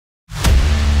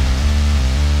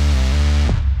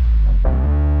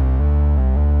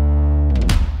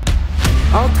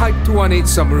Our Type 218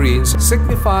 submarines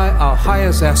signify our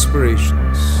highest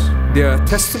aspirations. They are a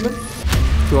testament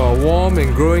to our warm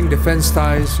and growing defense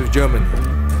ties with Germany.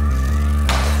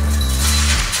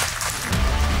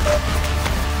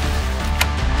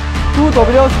 Two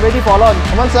torpedoes ready for launch.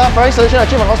 Command sir, firing solution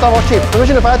achieved on hostile warship.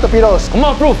 Permission to fire torpedoes.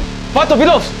 Command approved. Fire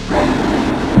torpedoes.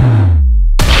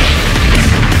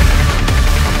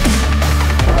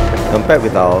 Compared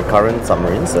with our current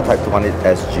submarines, the Type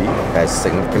 218SG has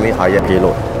significantly higher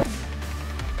payload.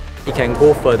 It can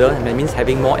go further, and that means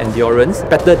having more endurance,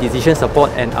 better decision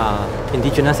support and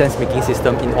indigenous sense-making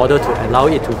system in order to allow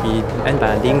it to be manned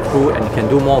by a lean crew and can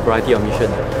do more variety of mission.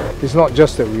 It's not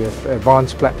just that we have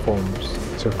advanced platforms.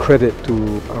 It's a credit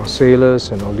to our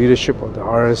sailors and our leadership of the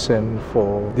RSN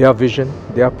for their vision,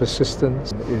 their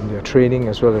persistence in their training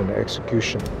as well as in their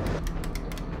execution.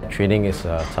 Training is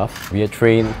tough. We had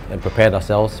trained and prepared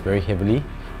ourselves very heavily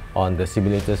on the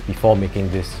simulators before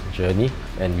making this journey,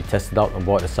 and we tested out on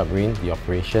board the submarine the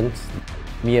operations.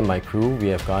 Me and my crew, we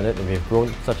have garnered and we have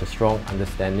grown such a strong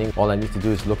understanding. All I need to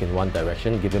do is look in one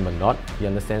direction, give him a nod. He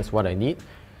understands what I need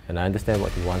and I understand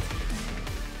what he wants.